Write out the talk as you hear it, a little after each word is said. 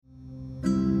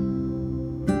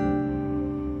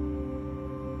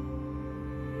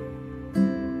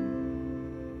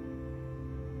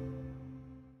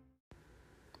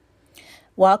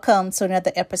Welcome to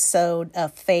another episode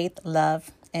of Faith, Love,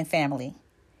 and Family.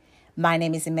 My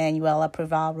name is Emanuela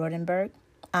Preval Rodenberg.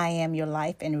 I am your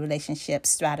life and relationship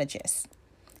strategist,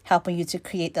 helping you to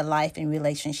create the life and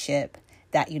relationship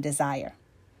that you desire.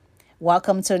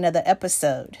 Welcome to another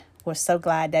episode. We're so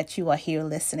glad that you are here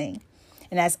listening.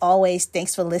 And as always,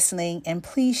 thanks for listening. And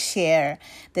please share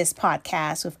this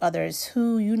podcast with others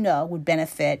who you know would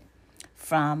benefit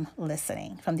from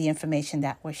listening, from the information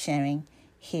that we're sharing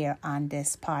here on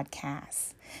this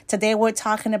podcast. Today, we're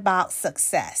talking about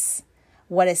success.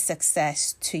 What is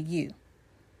success to you?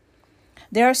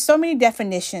 There are so many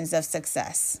definitions of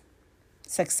success.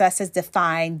 Success is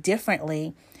defined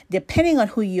differently depending on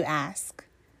who you ask.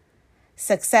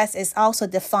 Success is also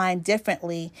defined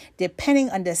differently depending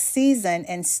on the season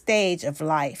and stage of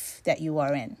life that you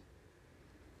are in.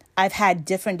 I've had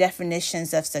different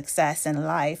definitions of success in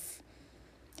life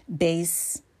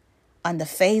based on the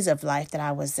phase of life that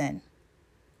I was in.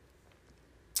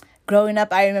 Growing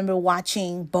up, I remember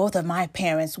watching both of my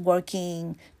parents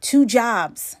working 2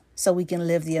 jobs so we can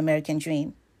live the American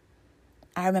dream.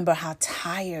 I remember how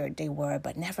tired they were,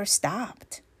 but never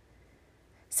stopped.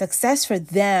 Success for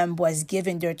them was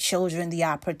giving their children the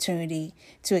opportunity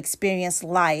to experience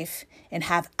life and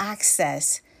have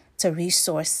access to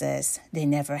resources they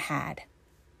never had.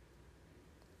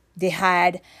 They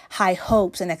had high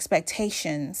hopes and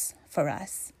expectations for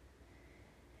us.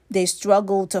 They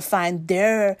struggled to find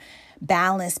their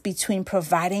balance between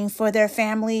providing for their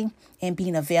family and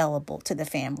being available to the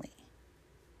family.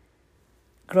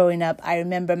 Growing up, I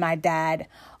remember my dad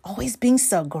always being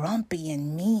so grumpy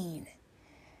and mean.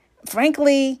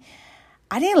 Frankly,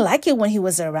 I didn't like it when he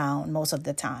was around most of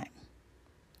the time.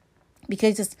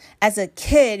 Because as a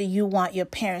kid, you want your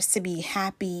parents to be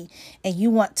happy and you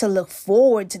want to look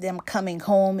forward to them coming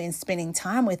home and spending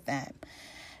time with them.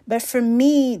 But for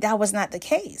me, that was not the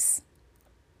case.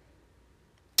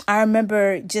 I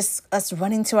remember just us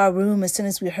running to our room as soon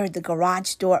as we heard the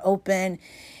garage door open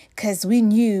because we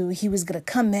knew he was going to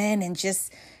come in and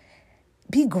just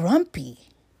be grumpy.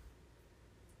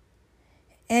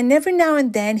 And every now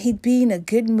and then he'd be in a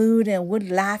good mood and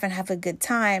would laugh and have a good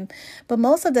time. But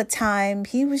most of the time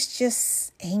he was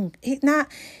just angry.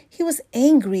 He was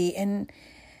angry,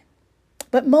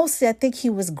 but mostly I think he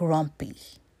was grumpy.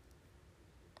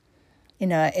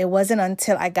 It wasn't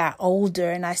until I got older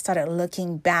and I started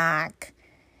looking back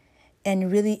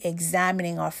and really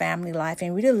examining our family life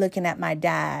and really looking at my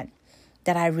dad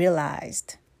that I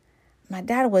realized my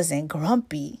dad wasn't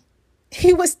grumpy.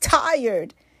 He was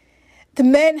tired. The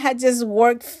man had just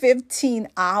worked 15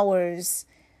 hours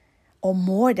or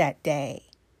more that day.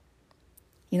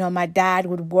 My dad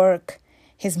would work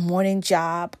his morning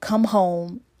job, come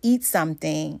home, eat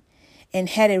something, and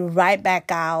headed right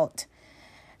back out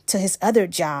to his other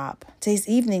job, to his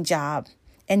evening job,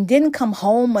 and didn't come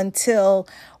home until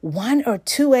 1 or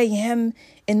 2 a.m.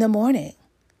 in the morning,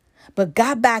 but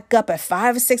got back up at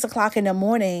 5 or 6 o'clock in the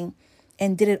morning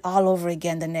and did it all over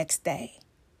again the next day.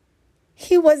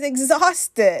 He was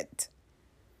exhausted,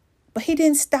 but he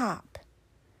didn't stop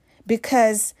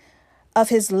because of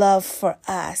his love for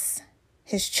us,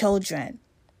 his children.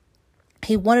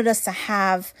 He wanted us to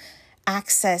have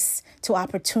access to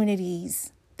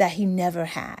opportunities that he never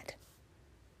had.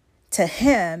 To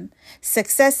him,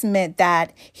 success meant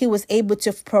that he was able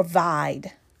to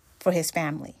provide for his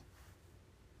family.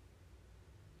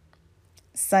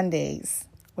 Sundays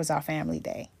was our family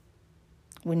day.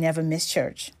 We never missed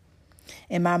church.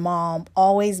 And my mom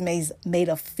always made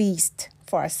a feast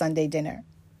for our Sunday dinner.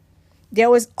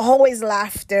 There was always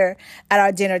laughter at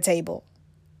our dinner table.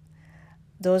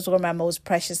 Those were my most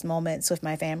precious moments with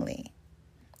my family.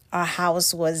 Our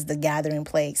house was the gathering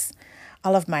place.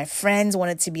 All of my friends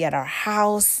wanted to be at our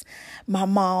house. My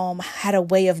mom had a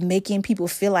way of making people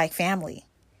feel like family.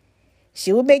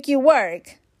 She would make you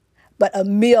work, but a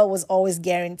meal was always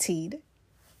guaranteed.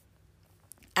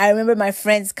 I remember my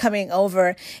friends coming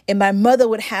over and my mother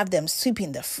would have them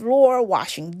sweeping the floor,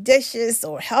 washing dishes,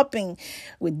 or helping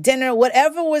with dinner.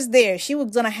 Whatever was there, she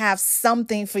was going to have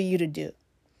something for you to do.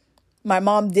 My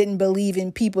mom didn't believe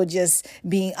in people just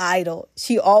being idle.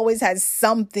 She always had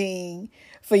something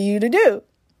for you to do.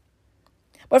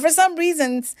 But for some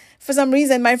reason,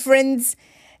 my friends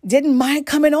didn't mind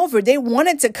coming over. They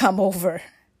wanted to come over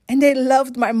and they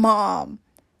loved my mom.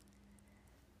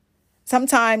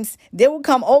 Sometimes they would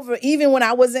come over even when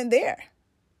I wasn't there.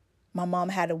 My mom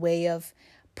had a way of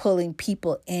pulling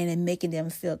people in and making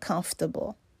them feel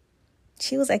comfortable.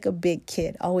 She was like a big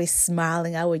kid, always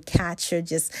smiling. I would catch her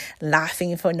just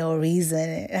laughing for no reason.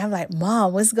 And I'm like,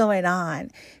 Mom, what's going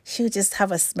on? She would just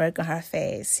have a smirk on her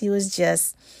face. She was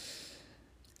just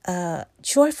a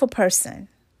joyful person.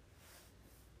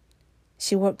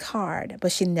 She worked hard,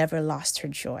 but she never lost her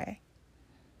joy.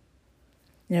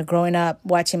 Growing up,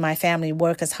 watching my family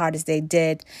work as hard as they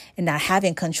did and not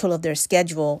having control of their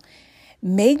schedule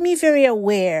made me very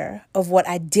aware of what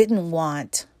I didn't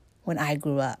want when I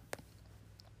grew up.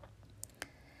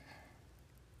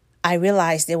 I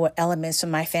realized there were elements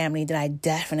from my family that I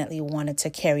definitely wanted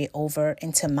to carry over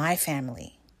into my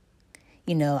family.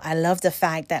 I love the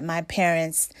fact that my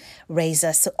parents raised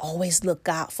us to always look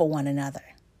out for one another.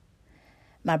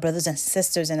 My brothers and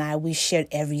sisters and I, we shared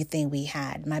everything we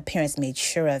had. My parents made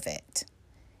sure of it.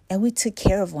 And we took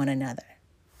care of one another.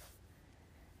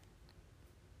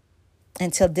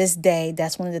 Until this day,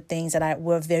 that's one of the things that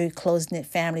we're a very close-knit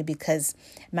family because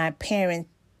my parents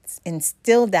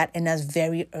instilled that in us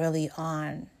very early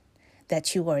on,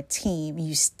 that you are a team,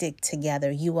 you stick together,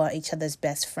 you are each other's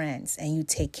best friends, and you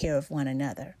take care of one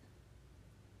another.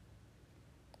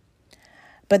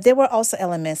 But there were also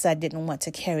elements I didn't want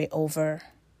to carry over,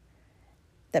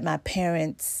 that my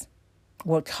parents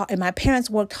worked hard, and my parents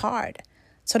worked hard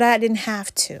so that I didn't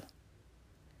have to.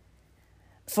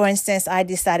 For instance, I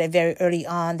decided very early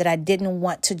on that I didn't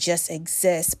want to just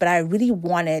exist, but I really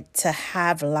wanted to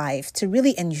have life, to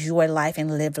really enjoy life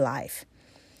and live life.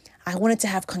 I wanted to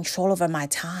have control over my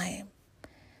time.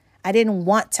 I didn't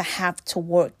want to have to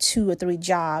work 2 or 3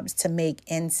 jobs to make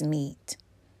ends meet.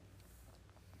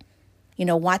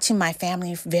 Watching my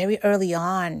family very early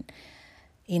on,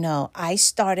 I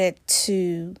started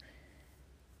to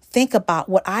think about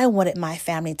what I wanted my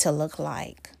family to look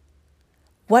like.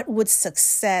 What would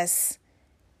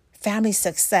family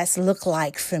success look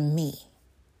like for me?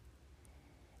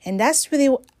 And that's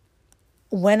really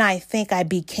when I think I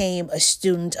became a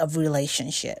student of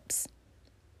relationships,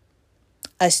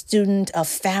 a student of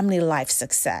family life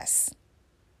success.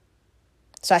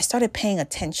 So I started paying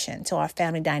attention to our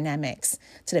family dynamics,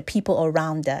 to the people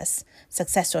around us,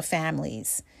 successful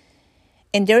families.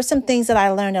 And there are some things that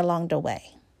I learned along the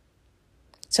way.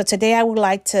 So today I would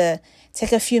like to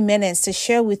take a few minutes to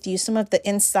share with you some of the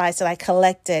insights that I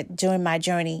collected during my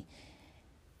journey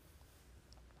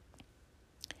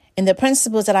and the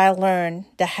principles that I learned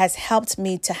that has helped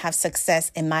me to have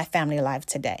success in my family life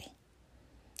today.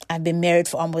 I've been married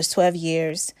for almost 12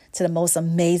 years to the most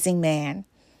amazing man.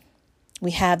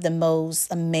 We have the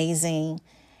most amazing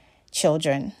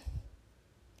children.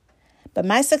 But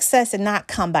my success did not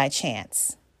come by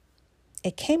chance.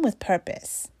 It came with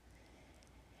purpose.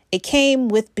 It came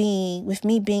with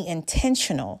me being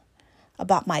intentional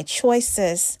about my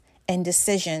choices and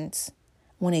decisions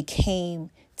when it came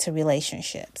to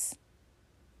relationships.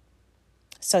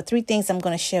 So 3 things I'm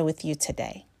going to share with you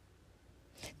today.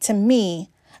 To me,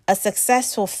 a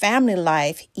successful family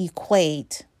life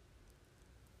equates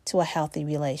to a healthy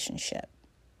relationship.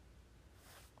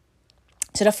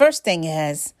 So the first thing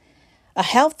is a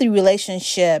healthy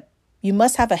relationship. You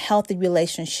must have a healthy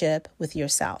relationship with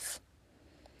yourself.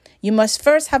 You must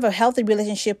first have a healthy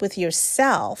relationship with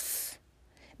yourself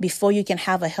before you can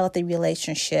have a healthy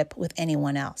relationship with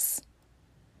anyone else.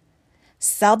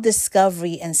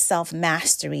 Self-discovery and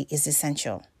self-mastery is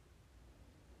essential.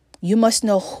 You must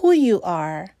know who you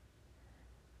are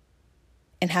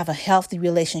and have a healthy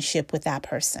relationship with that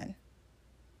person.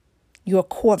 Your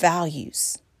core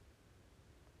values.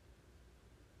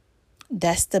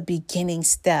 That's the beginning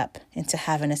step into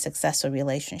having a successful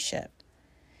relationship.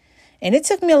 And it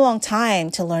took me a long time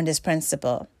to learn this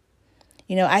principle.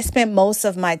 I spent most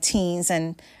of my teens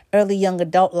and early young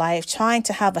adult life trying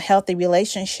to have a healthy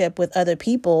relationship with other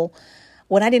people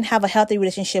when I didn't have a healthy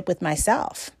relationship with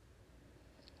myself.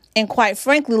 And quite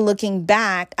frankly, looking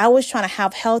back, I was trying to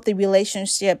have healthy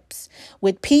relationships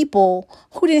with people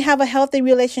who didn't have a healthy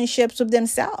relationships with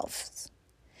themselves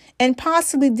and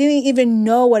possibly didn't even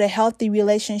know what a healthy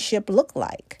relationship looked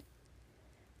like.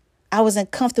 I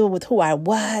wasn't comfortable with who I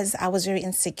was. I was very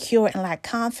insecure and lacked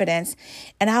confidence.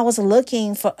 And I was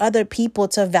looking for other people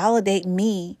to validate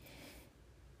me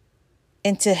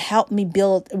and to help me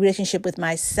build a relationship with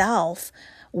myself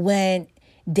when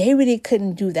they really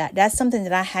couldn't do that. That's something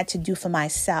that I had to do for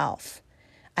myself.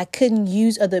 I couldn't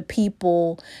use other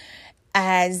people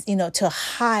as, to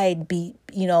hide,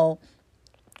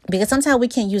 because sometimes we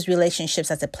can use relationships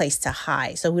as a place to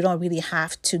hide. So we don't really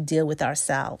have to deal with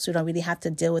ourselves. We don't really have to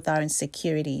deal with our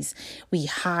insecurities. We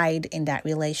hide in that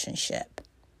relationship.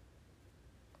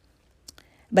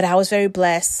 But I was very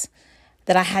blessed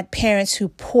that I had parents who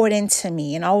poured into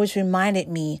me and always reminded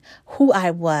me who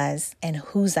I was and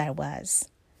whose I was.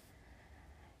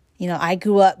 I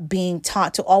grew up being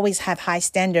taught to always have high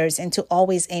standards and to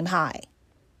always aim high.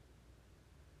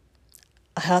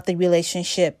 A healthy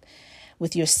relationship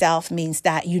with yourself means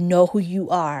that you know who you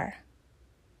are,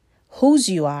 whose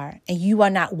you are, and you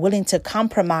are not willing to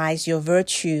compromise your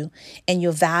virtue and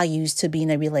your values to be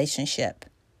in a relationship.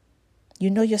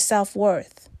 You know your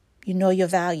self-worth. You know your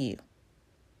value.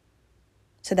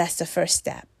 So that's the first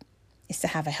step, is to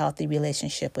have a healthy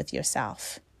relationship with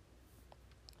yourself.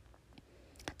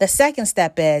 The second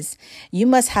step is you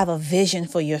must have a vision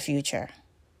for your future.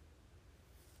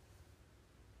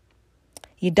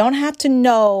 You don't have to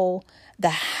know the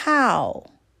how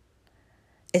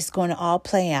it's going to all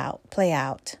play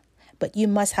out, but you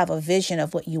must have a vision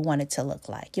of what you want it to look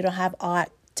like. You don't have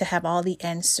to have all the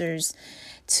answers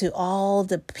to all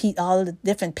the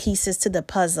different pieces to the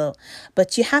puzzle,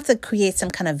 but you have to create some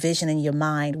kind of vision in your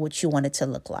mind what you want it to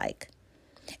look like.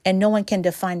 And no one can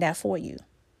define that for you.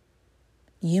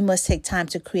 You must take time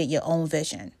to create your own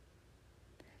vision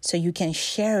so you can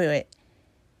share it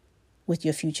with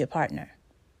your future partner.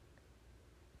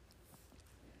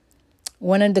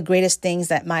 One of the greatest things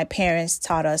that my parents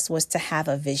taught us was to have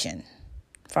a vision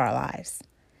for our lives,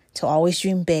 to always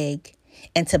dream big,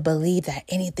 and to believe that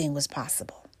anything was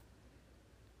possible.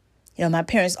 You know, my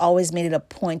parents always made it a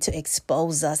point to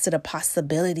expose us to the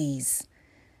possibilities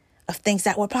of things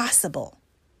that were possible.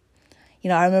 You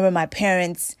know, I remember my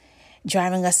parents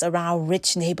driving us around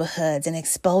rich neighborhoods and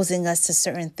exposing us to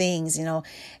certain things, you know,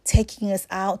 taking us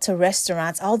out to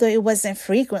restaurants, although it wasn't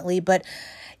frequently, but,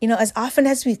 you know, as often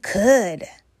as we could,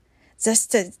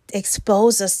 just to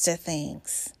expose us to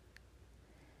things.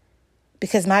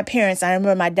 Because my parents, I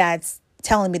remember my dad's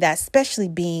telling me that, especially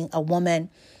being a woman,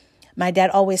 my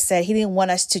dad always said he didn't want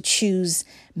us to choose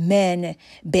men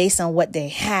based on what they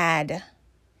had.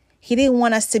 He didn't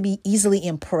want us to be easily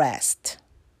impressed.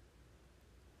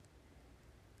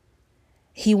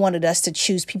 He wanted us to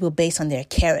choose people based on their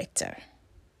character,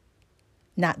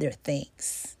 not their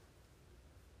things.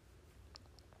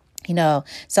 You know,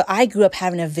 so I grew up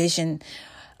having a vision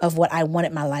of what I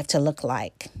wanted my life to look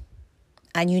like.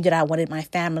 I knew that I wanted my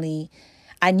family.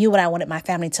 I knew what I wanted my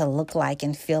family to look like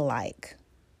and feel like.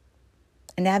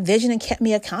 And that vision kept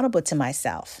me accountable to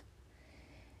myself.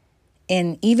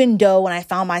 And even though when I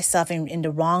found myself in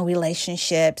the wrong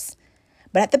relationships,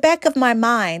 but at the back of my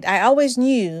mind, I always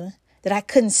knew that I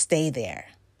couldn't stay there.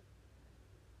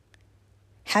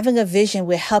 Having a vision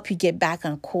will help you get back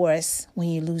on course when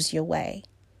you lose your way.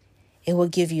 It will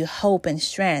give you hope and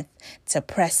strength to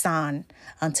press on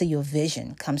until your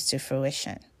vision comes to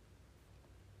fruition.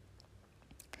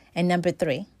 And number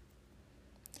 3,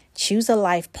 choose a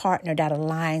life partner that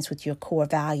aligns with your core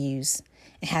values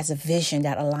and has a vision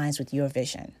that aligns with your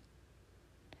vision.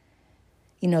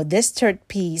 You know, this third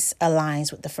piece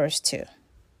aligns with the first two.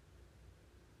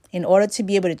 In order to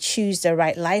be able to choose the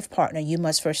right life partner, you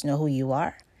must first know who you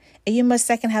are. And you must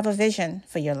second have a vision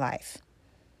for your life.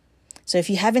 So if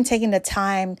you haven't taken the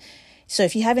time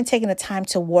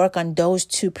to work on those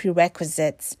two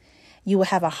prerequisites, you will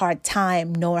have a hard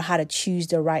time knowing how to choose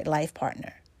the right life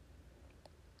partner.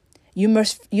 You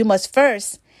must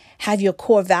first have your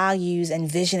core values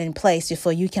and vision in place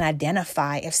before you can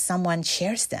identify if someone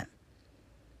shares them.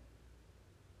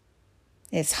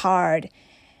 It's hard,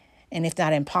 and if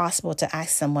not impossible, to ask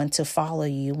someone to follow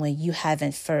you when you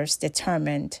haven't first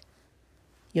determined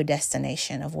your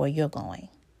destination of where you're going.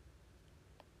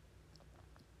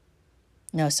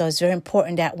 No, so it's very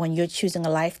important that when you're choosing a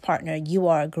life partner, you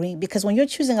are agreeing, because when you're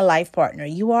choosing a life partner,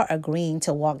 you are agreeing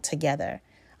to walk together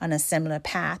on a similar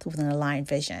path with an aligned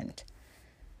vision.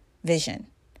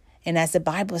 And as the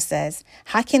Bible says,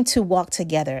 how can two walk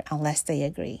together unless they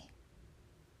agree?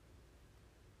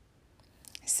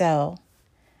 So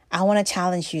I want to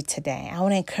challenge you today. I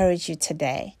want to encourage you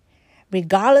today,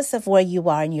 regardless of where you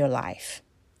are in your life,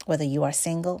 whether you are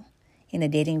single, in a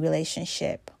dating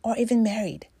relationship, or even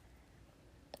married.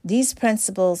 These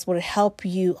principles will help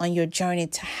you on your journey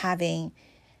to having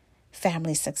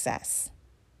family success.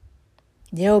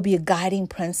 There will be guiding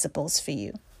principles for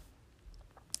you.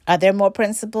 Are there more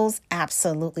principles?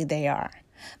 Absolutely they are.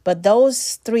 But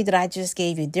those 3 that I just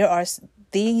gave you,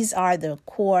 these are the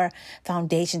core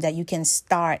foundations that you can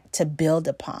start to build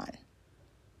upon.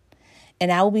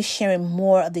 And I will be sharing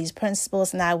more of these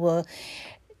principles, and I will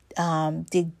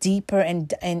dig deeper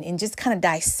and just kind of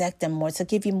dissect them more, to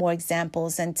give you more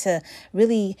examples and to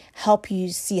really help you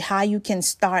see how you can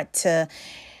start to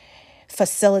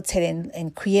facilitate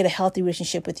and create a healthy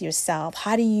relationship with yourself.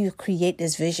 How do you create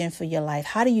this vision for your life?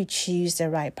 How do you choose the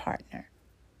right partner?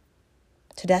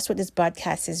 So that's what this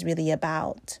podcast is really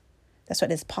about. That's what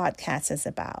this podcast is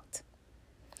about.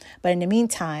 But in the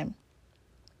meantime,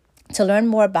 to learn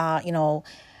more about,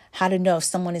 how to know if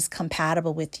someone is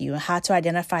compatible with you and how to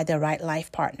identify the right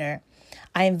life partner,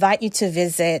 I invite you to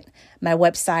visit my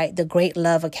website,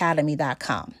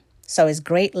 thegreatloveacademy.com. So it's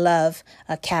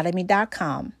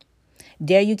greatloveacademy.com.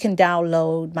 There you can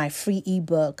download my free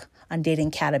ebook on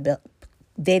dating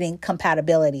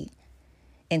compatibility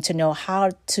and to know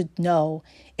how to know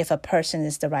if a person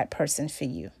is the right person for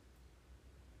you.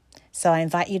 So I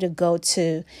invite you to go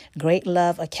to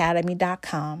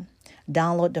greatloveacademy.com,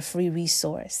 download the free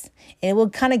resource, and it will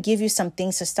kind of give you some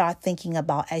things to start thinking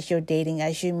about as you're dating,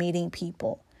 as you're meeting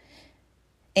people.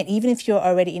 And even if you're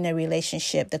already in a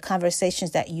relationship, the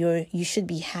conversations that you should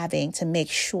be having to make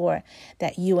sure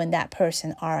that you and that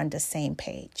person are on the same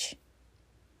page.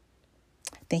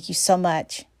 Thank you so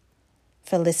much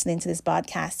for listening to this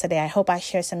podcast today. I hope I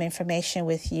share some information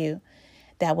with you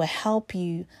that will help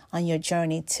you on your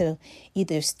journey to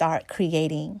either start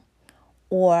creating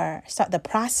or start the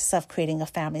process of creating a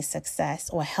family success,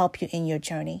 or help you in your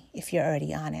journey if you're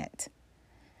already on it.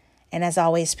 And as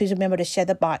always, please remember to share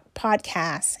the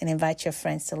podcast and invite your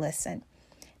friends to listen.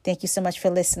 Thank you so much for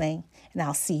listening, and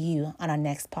I'll see you on our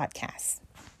next podcast.